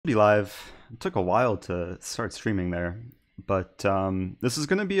Be live. It took a while to start streaming there, but this is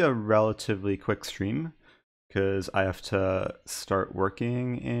going to be a relatively quick stream because I have to start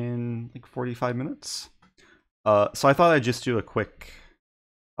working in like 45 minutes. So I thought I'd just do a quick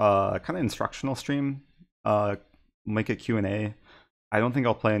kind of instructional stream, make a Q&A. I don't think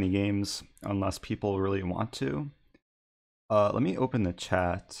I'll play any games unless people really want to. Let me open the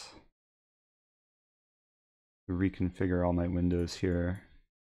chat, reconfigure all my windows here.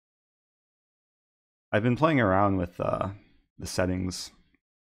 I've been playing around with the settings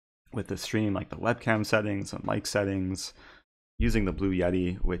with the stream, like the webcam settings and mic settings, using the Blue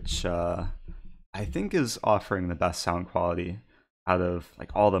Yeti, which I think is offering the best sound quality out of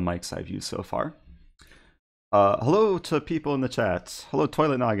like all the mics I've used so far. Hello to people in the chat. Hello,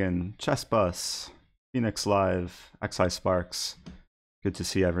 Toilet Noggin, Chess Bus, Phoenix Live, XI Sparks. Good to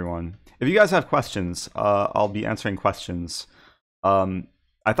see everyone. If you guys have questions, I'll be answering questions.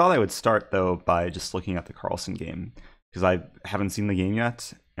 I thought I would start though by just looking at the Carlsen game because I haven't seen the game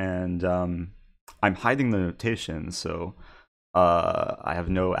yet, and I'm hiding the notation, so I have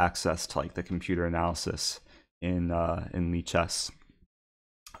no access to like the computer analysis in Chess.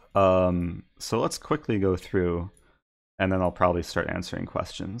 So let's quickly go through, and then I'll probably start answering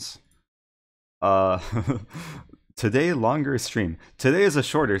questions. Today, longer stream. Today is a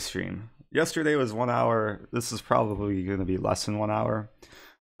shorter stream. Yesterday was 1 hour. This is probably going to be less than 1 hour.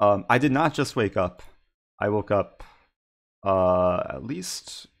 I did not just wake up. I woke up at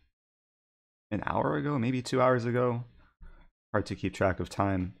least an hour ago, maybe 2 hours ago. Hard to keep track of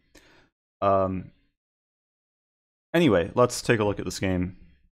time. Anyway, let's take a look at this game.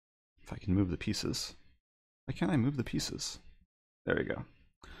 If I can move the pieces. Why can't I move the pieces? There we go.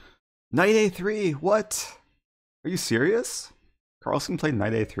 Knight A3, what? Are you serious? Carlsen played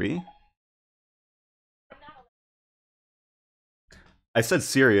Knight A3? I said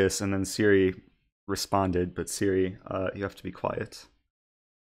serious, and then Siri responded, but Siri, you have to be quiet.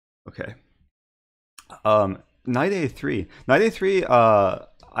 Okay. Knight A3. Knight A3,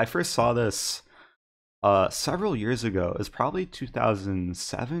 I first saw this several years ago. It was probably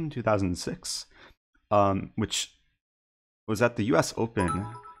 2007, 2006, which was at the US Open.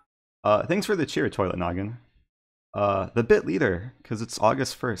 Thanks for the cheer, Toilet Noggin. The bit leader, because it's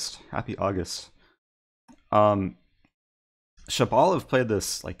August 1st. Happy August. Shabalov played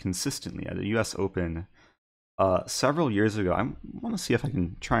this like consistently at the US Open several years ago. I want to see if I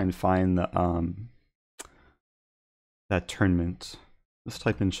can try and find the that tournament. Let's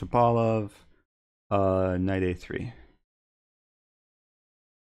type in Shabalov, Knight A3.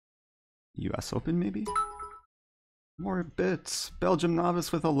 US Open, maybe? More bits. Belgium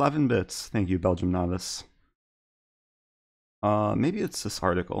Novice with 11 bits. Thank you, Belgium Novice. Maybe it's this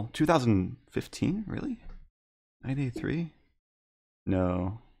article. 2015? Really? Knight A3?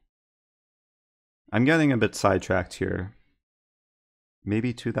 No. I'm getting a bit sidetracked here.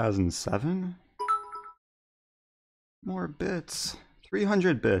 Maybe 2007? More bits.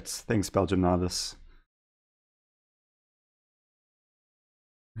 300 bits. Thanks, Belgium Novice.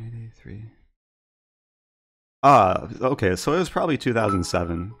 Knight A3. Okay, so it was probably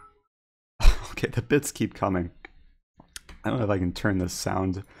 2007. Okay, the bits keep coming. I don't know if I can turn this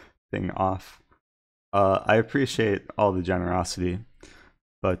sound thing off. I appreciate all the generosity.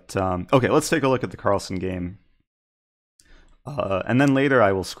 But, okay, let's take a look at the Carlsen game. And then later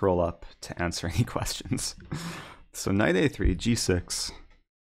I will scroll up to answer any questions. So Knight A3, G6.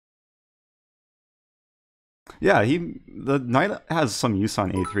 Yeah, the knight has some use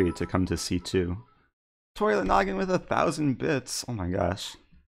on A3 to come to C2. Toilet Noggin with 1,000 bits. Oh my gosh.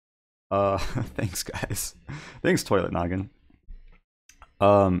 Thanks guys. Thanks, Toilet Noggin.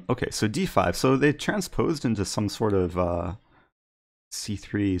 Okay, so D5. So they transposed into some sort of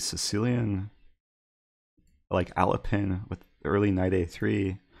C3 Sicilian, like Alapin with early Knight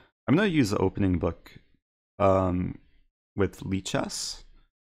A3. I'm gonna use the opening book with Lichess.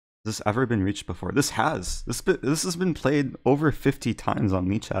 Has this ever been reached before? This has. This has been played over 50 times on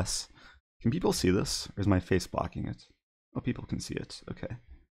Lichess. Can people see this? Or is my face blocking it? Oh, people can see it. Okay.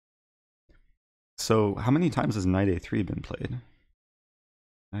 So how many times has Knight A3 been played?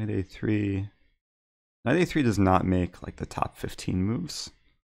 Knight A3. Knight A3 does not make like the top 15 moves.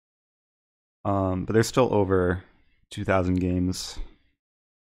 But there's still over 2,000 games.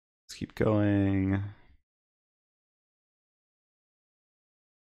 Let's keep going.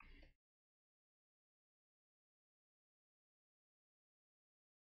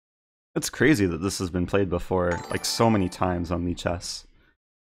 It's crazy that this has been played before, like so many times on Lichess.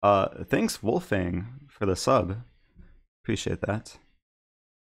 Thanks Wolfang for the sub. Appreciate that.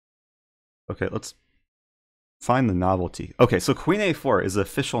 Okay, let's Find the novelty. Okay, so queen a4 is the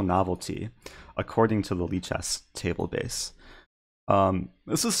official novelty according to the Lichess table base.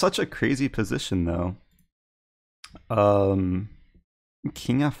 This is such a crazy position though.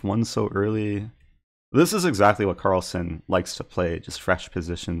 King f1 so early. This is exactly what Carlsen likes to play, just fresh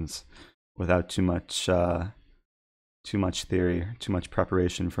positions without too much theory, too much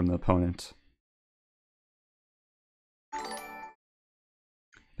preparation from the opponent.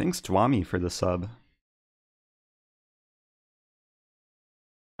 Thanks Dwami for the sub.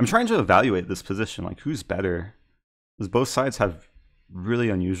 I'm trying to evaluate this position, like who's better? Because both sides have really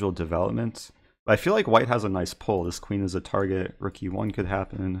unusual development. But I feel like white has a nice pull. This queen is a target, rook e1 could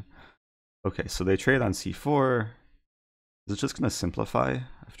happen. Okay, so they trade on c4. Is it just gonna simplify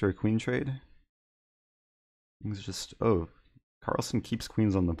after a queen trade? Things just, oh, Carlsen keeps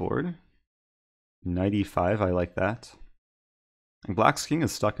queens on the board. Knight e5, I like that. And black's king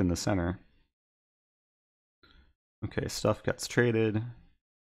is stuck in the center. Okay, stuff gets traded.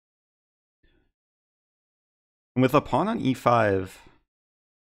 And with a pawn on e5,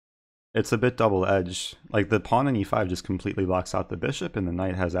 it's a bit double-edged. Like the pawn on e5 just completely blocks out the bishop, and the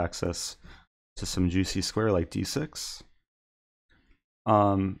knight has access to some juicy square like d6.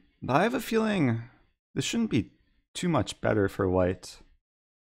 But I have a feeling this shouldn't be too much better for white.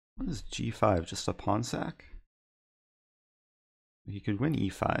 What is g5? Just a pawn sack? He could win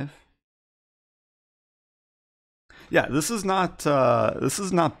e5. Yeah, this is not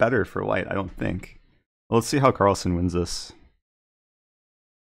better for white, I don't think. Well, let's see how Carlsen wins this.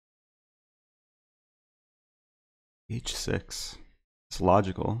 h6. It's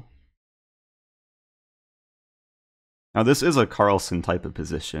logical. Now this is a Carlsen type of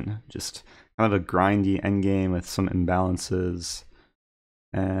position, just kind of a grindy endgame with some imbalances.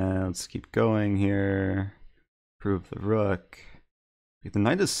 And let's keep going here. Prove the rook. The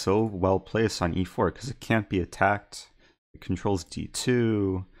knight is so well placed on e4 because it can't be attacked. It controls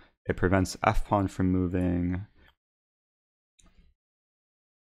d2. It prevents f-pawn from moving.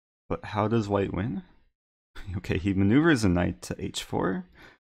 But how does white win? Okay, he maneuvers a knight to h4.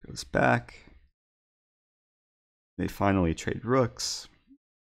 Goes back. They finally trade rooks.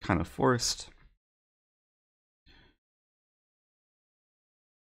 Kind of forced.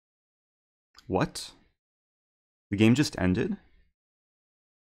 What? The game just ended?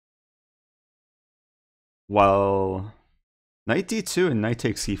 While knight d2 and knight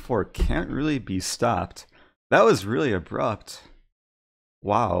takes c4 can't really be stopped. That was really abrupt.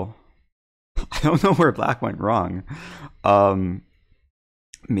 Wow. I don't know where black went wrong.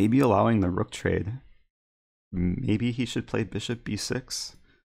 Maybe allowing the rook trade. Maybe he should play bishop b6.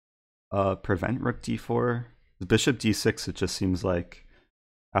 Prevent rook d4. The bishop d6, it just seems like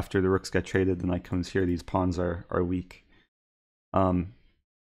after the rooks get traded, the knight comes here, these pawns are weak.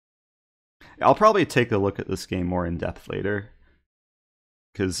 I'll probably take a look at this game more in depth later,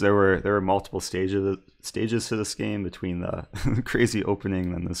 because there were multiple stages to this game between the crazy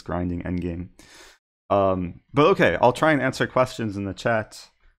opening and this grinding endgame. But okay, I'll try and answer questions in the chat.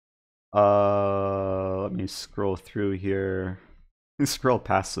 Let me scroll through here. Scroll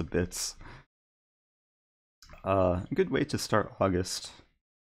past the bits. A good way to start August.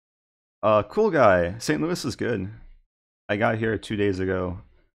 Cool guy. St. Louis is good. I got here 2 days ago.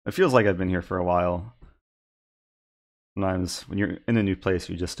 It feels like I've been here for a while. Sometimes when you're in a new place,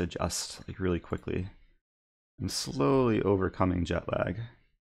 you just adjust like really quickly. I'm slowly overcoming jet lag.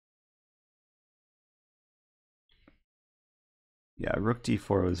 Yeah, rook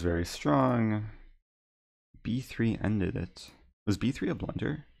d4 was very strong. b3 ended it. Was b3 a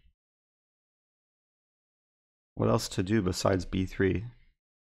blunder? What else to do besides b3?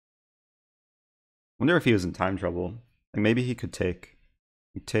 Wonder if he was in time trouble. Like maybe he could take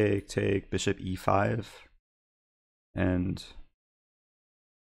bishop e5, and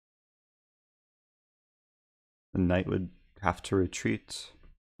the knight would have to retreat.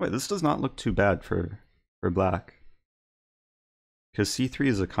 Wait, this does not look too bad for black, because c3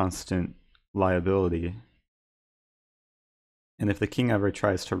 is a constant liability, and if the king ever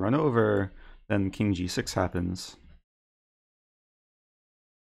tries to run over, then king g6 happens.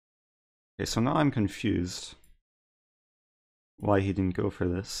 Okay, so now I'm confused why he didn't go for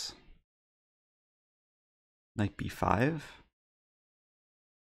this. Knight b5?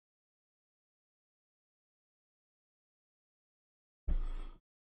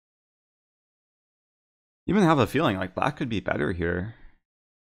 Even have a feeling like black could be better here,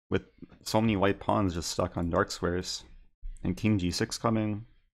 with so many white pawns just stuck on dark squares, and king g6 coming.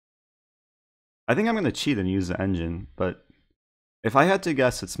 I think I'm going to cheat and use the engine, but if I had to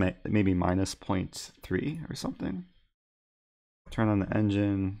guess, it's maybe minus 0.3 or something. Turn on the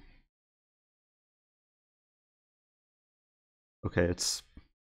engine. Okay, it's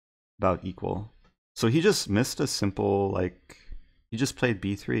about equal. So he just missed a simple, like, he just played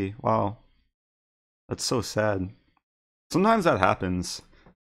b3. Wow. That's so sad. Sometimes that happens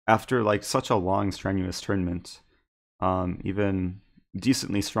after like such a long, strenuous tournament. Even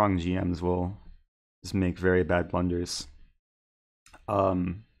decently strong GMs will just make very bad blunders.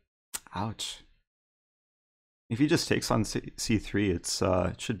 Ouch. If he just takes on c3,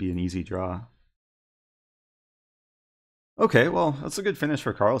 it should be an easy draw. Okay, well, that's a good finish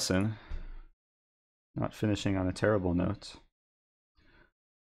for Carlsen. Not finishing on a terrible note.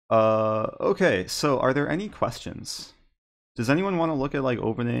 Okay, so are there any questions? Does anyone want to look at like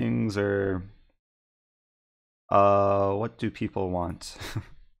openings or what do people want?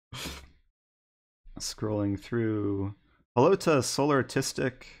 Scrolling through. Hello to Solar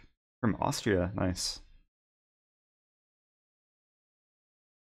Artistic from Austria. Nice.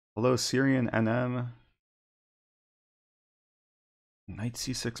 Hello, Syrian NM. Knight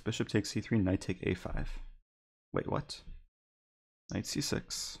c6, bishop takes c3, knight take a5. Wait, what? Knight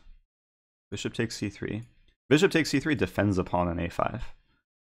c6. Bishop takes c3. Bishop takes c3 defends a pawn on a5.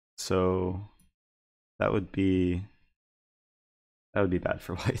 So that would be bad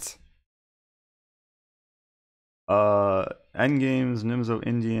for white. Endgames, Nimzo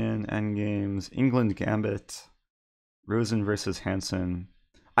Indian, Endgames, England Gambit, Rosen versus Hansen.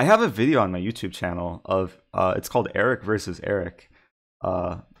 I have a video on my YouTube channel of it's called Eric versus Eric,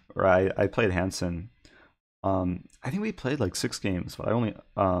 where I played Hansen. I think we played like 6 games, but I only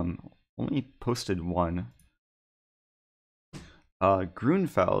posted 1.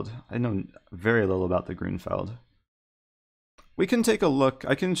 Grunfeld. I know very little about the Grunfeld. We can take a look.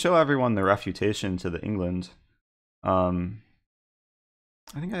 I can show everyone the refutation to the Englund. I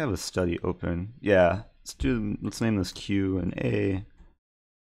think I have a study open. Yeah, let's name this Q and A.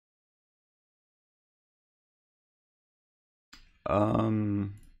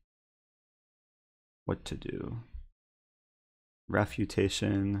 What to do?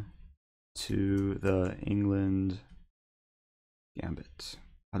 Refutation to the Englund Gambit.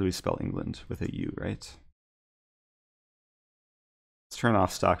 How do we spell England? With a U, right? Let's turn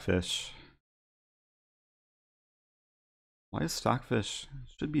off Stockfish. Why is Stockfish?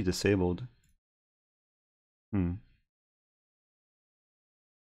 Should be disabled. Why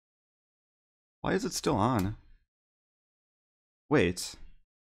is it still on? Wait.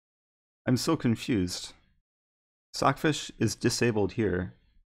 I'm so confused. Stockfish is disabled here.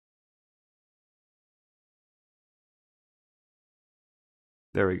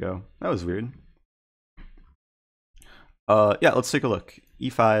 There we go. That was weird. Yeah, let's take a look.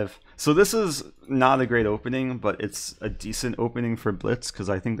 E5. So this is not a great opening, but it's a decent opening for blitz because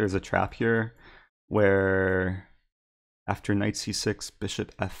I think there's a trap here where after knight c6,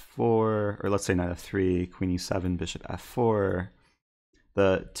 bishop f4, or let's say knight f3, queen e7, bishop f4.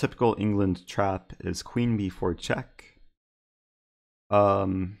 The typical England trap is queen b4 check.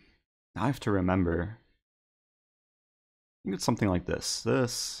 Now I have to remember. I think it's something like this.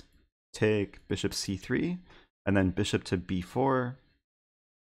 This, take bishop c3, and then bishop to b4.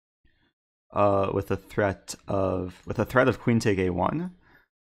 With a threat of queen take a1.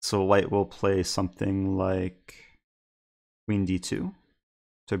 So white will play something like queen d2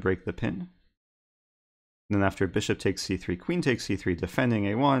 to break the pin. And then after bishop takes c3, queen takes c3, defending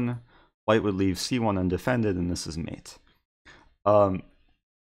a1, white would leave c1 undefended, and this is mate.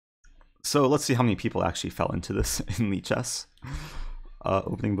 So let's see how many people actually fell into this in Lichess.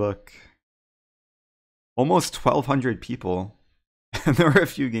 Opening book. Almost 1,200 people. And there were a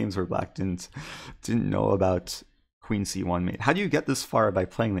few games where black didn't know about queen c1 mate. How do you get this far by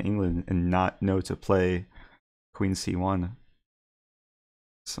playing the England and not know to play queen c1?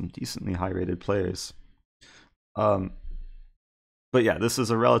 Some decently high-rated players. But yeah, this is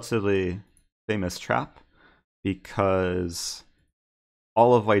a relatively famous trap because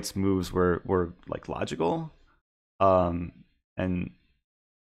all of white's moves were like logical, and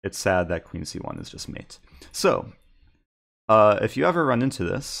it's sad that queen c1 is just mate. So if you ever run into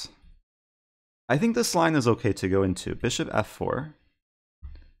this, I think this line is okay to go into. Bishop f4,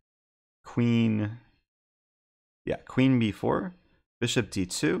 queen b4, bishop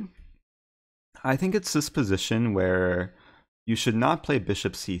d2. I think it's this position where you should not play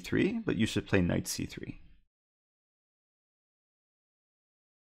bishop c3, but you should play knight c3.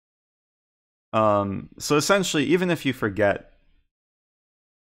 So essentially, even if you forget,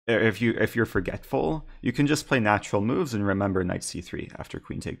 if you're forgetful, you can just play natural moves and remember knight c3 after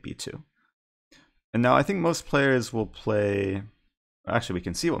queen take b2. And now I think most players will play, actually we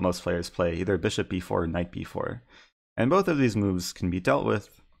can see what most players play, either bishop b4 or knight b4. And both of these moves can be dealt with.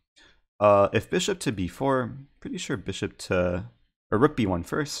 If bishop to b4, pretty sure bishop to, or rook b1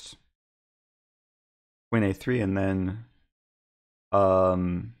 first, queen a3, and then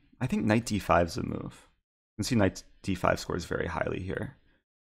I think knight d5 is a move. You can see knight d5 scores very highly here.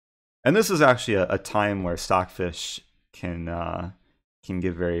 And this is actually a time where Stockfish can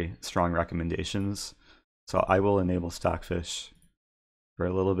give very strong recommendations. So I will enable Stockfish for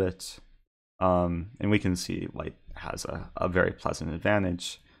a little bit. And we can see white has a very pleasant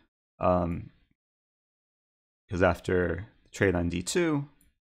advantage. Because after trade on d2,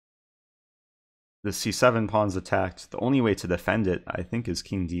 the c7 pawn's attacked. The only way to defend it, I think, is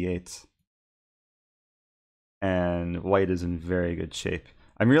king d8. And white is in very good shape.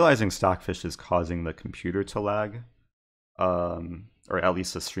 I'm realizing Stockfish is causing the computer to lag, or at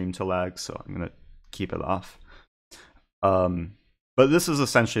least the stream to lag, so I'm going to keep it off. But this is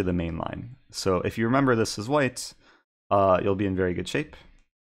essentially the main line. So if you remember this as white, you'll be in very good shape.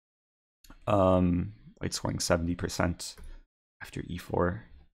 White's scoring 70% after e4.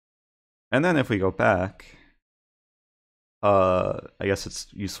 And then if we go back, I guess it's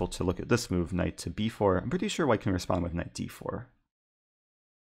useful to look at this move, knight to b4. I'm pretty sure white can respond with knight d4.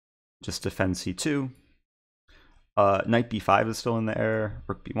 Just defend c2. Knight b5 is still in the air.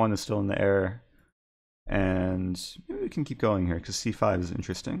 Rook b1 is still in the air. And maybe we can keep going here because c5 is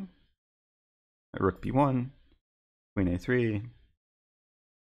interesting. Rook b1, queen a3.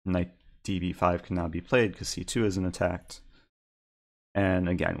 Knight db5 can now be played because c2 isn't attacked. And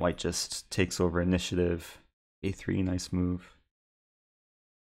again, white just takes over initiative. a3, nice move.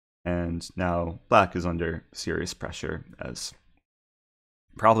 And now black is under serious pressure as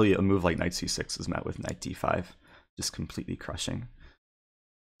probably a move like knight c6 is met with knight d5, just completely crushing.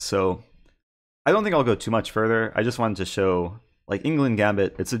 So I don't think I'll go too much further. I just wanted to show, like, Englund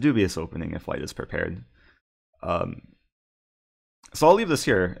Gambit, it's a dubious opening if white is prepared. So I'll leave this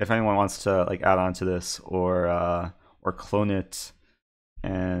here if anyone wants to like add on to this or clone it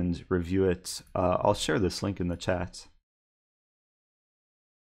and review it. I'll share this link in the chat.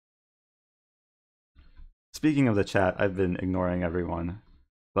 Speaking of the chat, I've been ignoring everyone,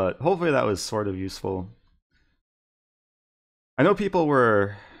 but hopefully that was sort of useful. I know people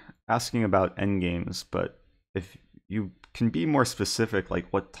were asking about endgames, but if you can be more specific, like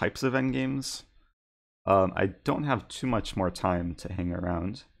what types of endgames, I don't have too much more time to hang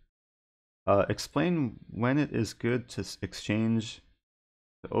around. Explain when it is good to exchange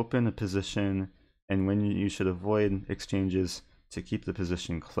to open a position and when you should avoid exchanges to keep the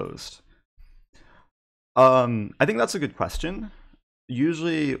position closed. I think that's a good question.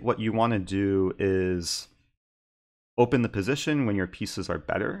 Usually what you want to do is open the position when your pieces are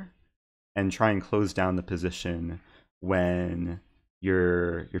better and try and close down the position when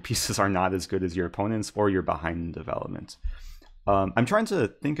your pieces are not as good as your opponents or you're behind in development. I'm trying to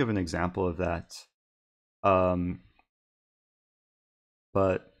think of an example of that.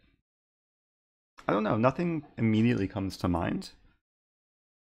 But I don't know, nothing immediately comes to mind.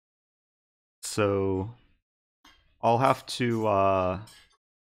 So I'll have to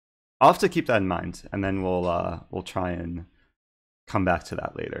keep that in mind, and then we'll try and come back to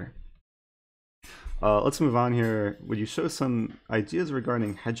that later. Let's move on here. Would you show some ideas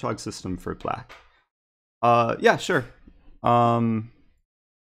regarding hedgehog system for black? Yeah, sure.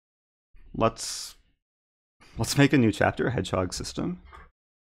 Let's make a new chapter, hedgehog system.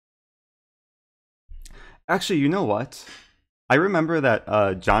 Actually, you know what? I remember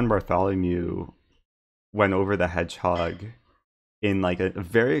that John Bartholomew went over the hedgehog in like a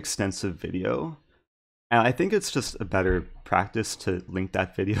very extensive video. And I think it's just a better practice to link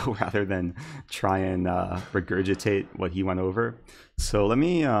that video rather than try and regurgitate what he went over. So let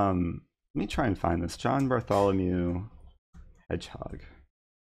me try and find this. John Bartholomew hedgehog.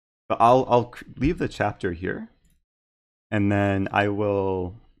 But I'll leave the chapter here, and then I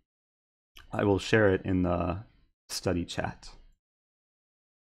will share it in the study chat.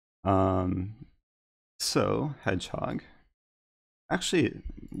 So hedgehog. Actually,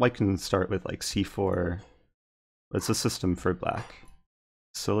 white can start with like c4. It's a system for black.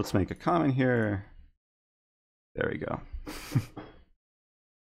 So let's make a comment here. There we go.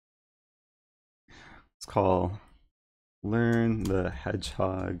 Let's call learn the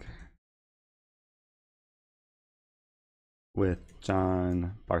hedgehog with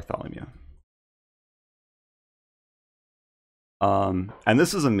John Bartholomew. And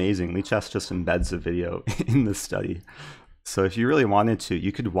this is amazing. Lichess just embeds a video in the study. So if you really wanted to,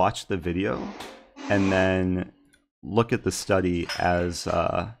 you could watch the video and then look at the study as,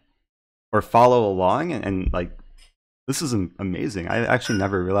 or follow along and like, this is amazing. I actually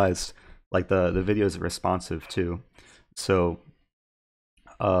never realized like the video is responsive too. So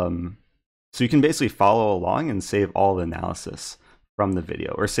So you can basically follow along and save all the analysis from the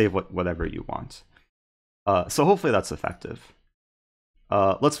video, or save whatever you want. So hopefully that's effective.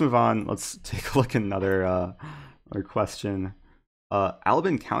 Let's move on. Let's take a look at another question.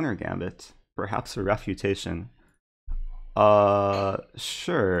 Albin counter gambit, perhaps a refutation.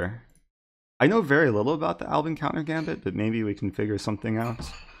 Sure. I know very little about the Albin counter gambit, but maybe we can figure something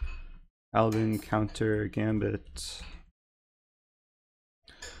out. Albin counter gambit.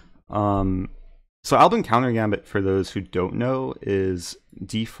 So Albin counter gambit, for those who don't know, is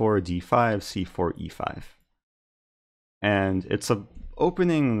d4, d5, c4, e5. And it's a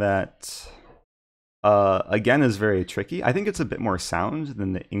opening that, again, is very tricky. I think it's a bit more sound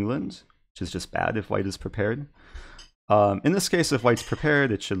than the Englund, which is just bad if white is prepared. In this case, if white's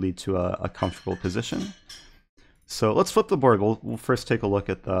prepared, it should lead to a comfortable position. So let's flip the board. We'll first take a look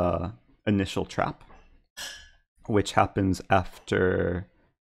at the initial trap, which happens after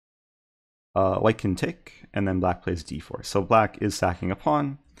white can take, and then black plays d4. So black is sacking a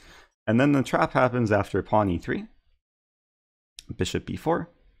pawn, and then the trap happens after pawn e3, bishop b4,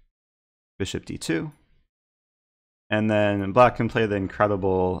 bishop d2, and then black can play the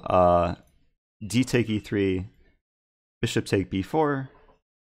incredible d take e3, bishop take b4,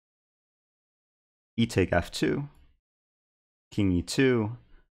 e take f2, king e2,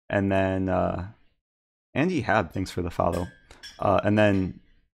 and then Andy Hab, thanks for the follow, and then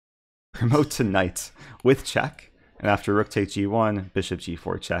promote to knight with check, and after rook take g1, bishop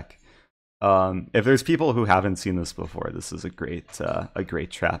g4 check. If there's people who haven't seen this before, this is a great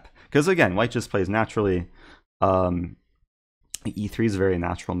trap, because again, white just plays naturally. E3 is a very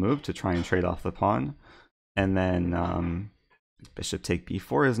natural move to try and trade off the pawn, and then bishop take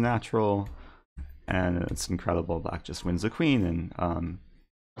b4 is natural, and it's incredible. Black just wins the queen and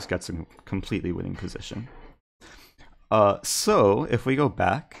just gets a completely winning position. So if we go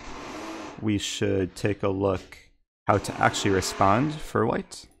back, we should take a look how to actually respond for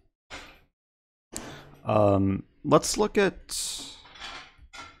white. Let's look at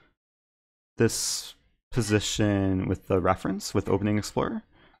this position with the reference with Opening Explorer.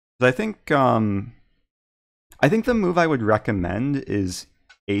 I think the move I would recommend is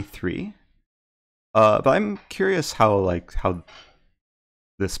a3. But I'm curious how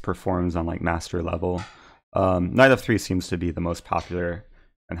this performs on master level. Knight f3 seems to be the most popular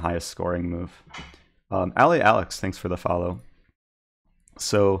and highest scoring move. Ali Alex, thanks for the follow.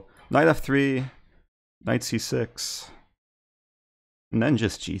 So knight f3, knight c6, and then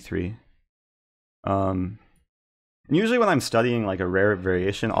just g3. And usually when I'm studying a rare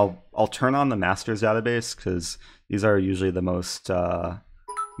variation, I'll turn on the masters database, because these are usually the most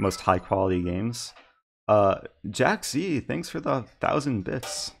high quality games. Jack Z, thanks for the 1,000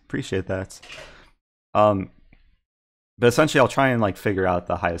 bits. Appreciate that. But essentially, I'll try and figure out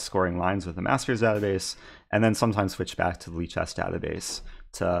the highest scoring lines with the masters database, and then sometimes switch back to the Lichess database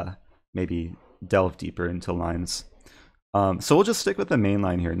to maybe delve deeper into lines. So we'll just stick with the main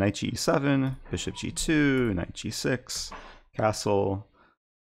line here: knight g7, bishop g2, knight g6, castle.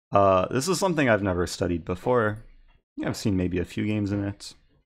 This is something I've never studied before. I've seen maybe a few games in it.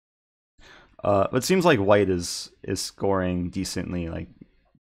 But it seems like white is scoring decently,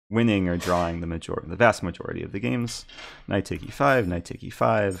 winning or drawing the vast majority of the games. Knight take e5, knight take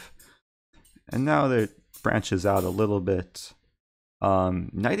e5, and now it branches out a little bit.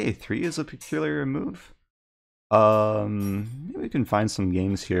 Knight a3 is a peculiar move. Maybe we can find some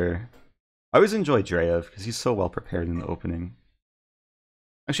games here. I always enjoy Dreyev because he's so well prepared in the opening.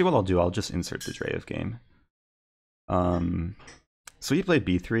 Actually, what I'll do, I'll just insert the Dreyev game. So he played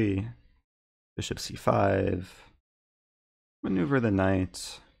b3, bishop c5, maneuver the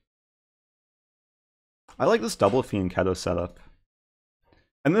knight. I like this double fianchetto setup.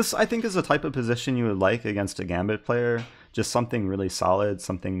 And this, I think, is a type of position you would like against a gambit player. Just something really solid,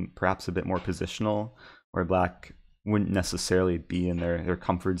 something perhaps a bit more positional, where black wouldn't necessarily be in their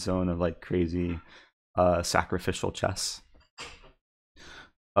comfort zone of crazy sacrificial chess.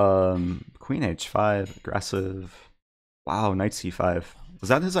 Queen h5, aggressive. Wow, knight c5. Was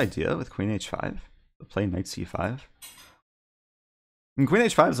that his idea with queen h5? To play knight c5? And queen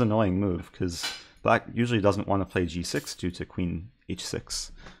h5 is an annoying move, because black usually doesn't want to play g6 due to queen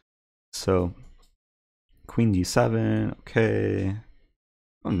h6. So, queen d7, okay.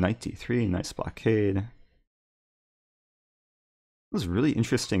 Oh, knight d3, nice blockade. Those really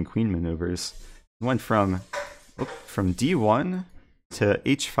interesting queen maneuvers. It went from d1 to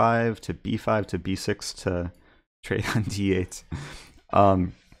h5 to b5 to b6 to trade on d8.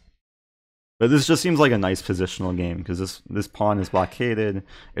 But this just seems like a nice positional game, because this pawn is blockaded,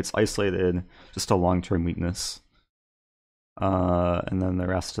 it's isolated, just a long-term weakness. And then the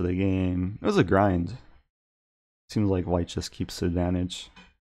rest of the game, it was a grind. Seems like white just keeps the advantage.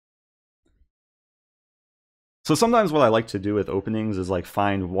 So sometimes what I like to do with openings is like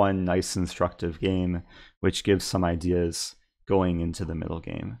find one nice instructive game which gives some ideas going into the middle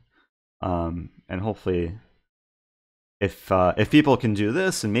game. And hopefully if people can do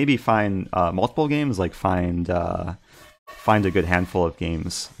this and maybe find multiple games, like find a good handful of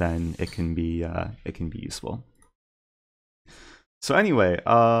games, then it can be useful. So anyway,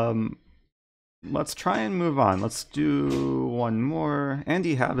 let's try and move on. Let's do one more.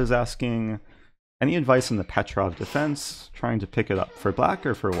 Andy Hab is asking, any advice on the Petrov defense? Trying to pick it up for black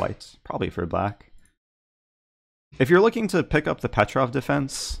or for white? Probably for black. If you're looking to pick up the Petrov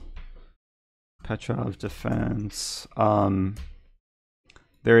defense,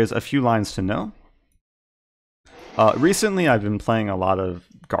 there is a few lines to know. Recently, I've been playing a lot of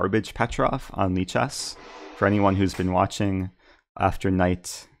garbage Petrov on Lichess. For anyone who's been watching, after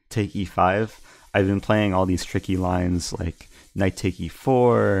knight take e5, I've been playing all these tricky lines like knight take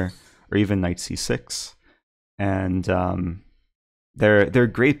e4, or even knight c6, and they're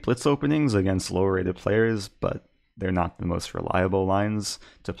great blitz openings against lower rated players, but they're not the most reliable lines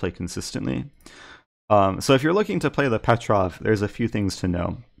to play consistently. So if you're looking to play the Petrov, there's a few things to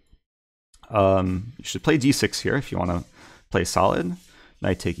know. You should play d6 here if you want to play solid.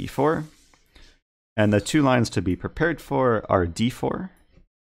 Knight take e4, and the two lines to be prepared for are d4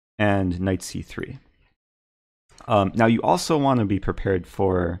 and knight c3. Now you also want to be prepared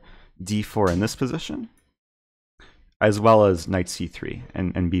for d4 in this position, as well as knight c3,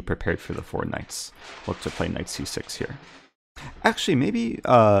 and be prepared for the 4 knights. Look to play knight c6 here. Actually, maybe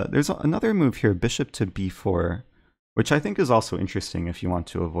there's another move here, bishop to b4, which I think is also interesting if you want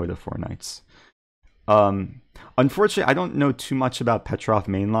to avoid the 4 knights. Unfortunately, I don't know too much about Petrov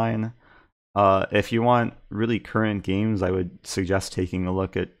mainline. If you want really current games, I would suggest taking a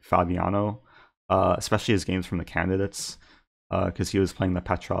look at Fabiano, especially his games from the candidates, because he was playing the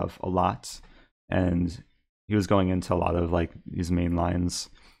Petrov a lot, and he was going into a lot of like these main lines.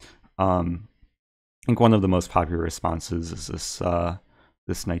 I think one of the most popular responses is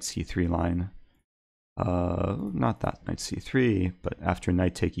this knight c3 line. Not that knight c3, but after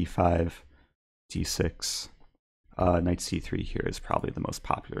knight take e5, d6, knight c3 here is probably the most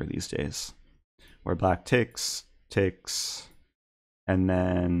popular these days, where black takes, and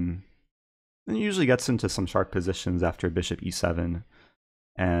then it usually gets into some sharp positions after bishop e7,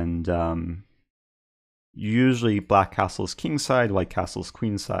 and usually black castles kingside, white castles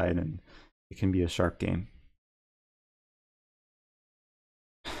queenside, and it can be a sharp game.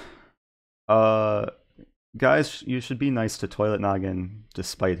 Guys, you should be nice to Toilet Noggin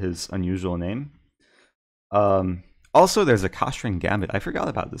despite his unusual name. Also, there's a Koshrin Gambit. I forgot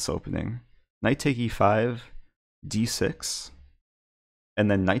about this opening. Knight take e5, d6, and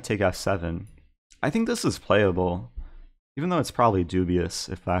then knight take f7. I think this is playable, even though it's probably dubious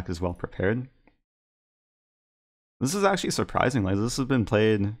if black is well prepared. This is actually surprising. Like, this has been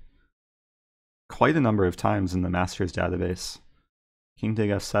played quite a number of times in the Masters database. King take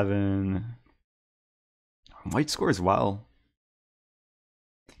f7. White scores well.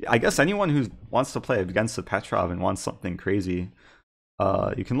 I guess anyone who wants to play against the Petrov and wants something crazy,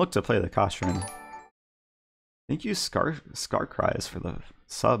 you can look to play the Koshrin. Thank you, Scar Cries, for the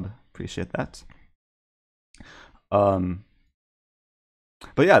sub. Appreciate that. But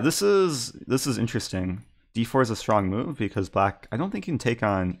yeah, this is interesting. d4 is a strong move because black, I don't think, can take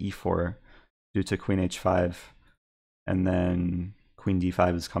on e4 due to queen h5, and then queen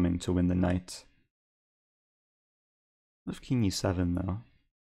d5 is coming to win the knight. What if king e7 though?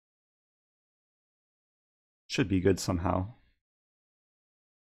 Should be good somehow.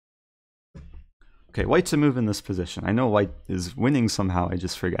 Okay, white to move in this position. I know white is winning somehow, I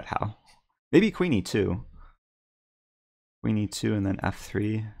just forget how. Maybe queen e2. Queen e2 and then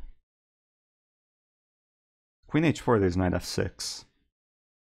f3. Queen h4, there's knight f6.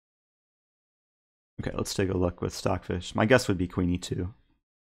 Okay, let's take a look with Stockfish. My guess would be queen e2.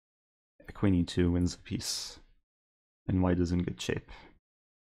 Queen e2 wins the piece, and white is in good shape.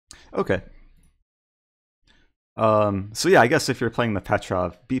 Okay. So yeah, I guess if you're playing the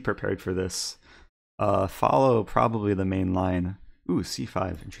Petrov, be prepared for this. Follow probably the main line. Ooh,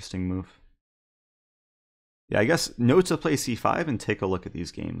 c5, interesting move. Yeah, I guess know to play c5 and take a look at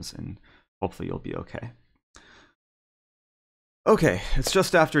these games, and hopefully you'll be okay. Okay, it's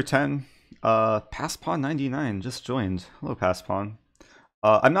just after 10. Passpawn99 just joined. Hello, Passpawn.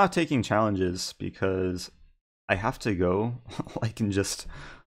 I'm not taking challenges because I have to go like in just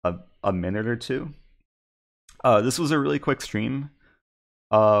a minute or two. This was a really quick stream.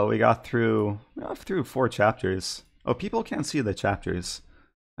 We got through 4 chapters. Oh, people can't see the chapters.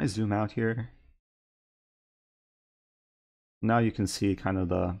 I zoom out here. Now you can see kind of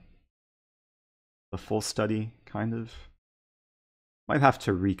the full study, kind of. Might have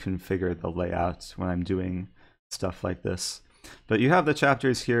to reconfigure the layout when I'm doing stuff like this. But you have the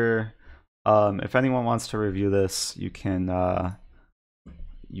chapters here. If anyone wants to review this, you can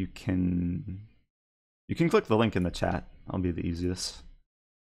click the link in the chat. That'll be the easiest.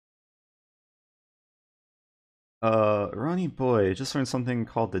 Ronnie Boy, just learned something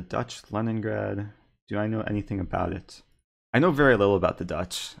called the Dutch Leningrad. Do I know anything about it? I know very little about the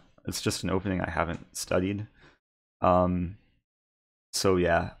Dutch. It's just an opening I haven't studied. So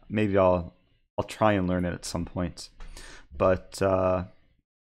yeah, maybe I'll try and learn it at some point. But yeah,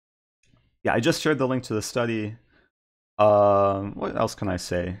 I just shared the link to the study. What else can I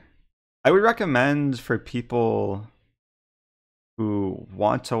say? I would recommend for people who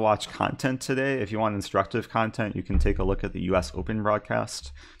want to watch content today, if you want instructive content, you can take a look at the US Open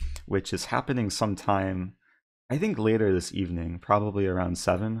broadcast, which is happening sometime, I think later this evening, probably around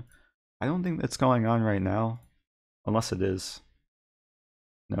 7. I don't think it's going on right now, unless it is.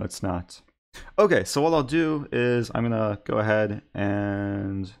 No, it's not. Okay, so what I'll do is I'm gonna go ahead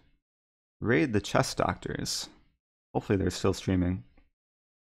and raid the chess doctors. Hopefully they're still streaming.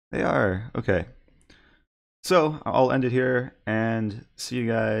 They are. Okay. So I'll end it here and see you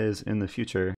guys in the future.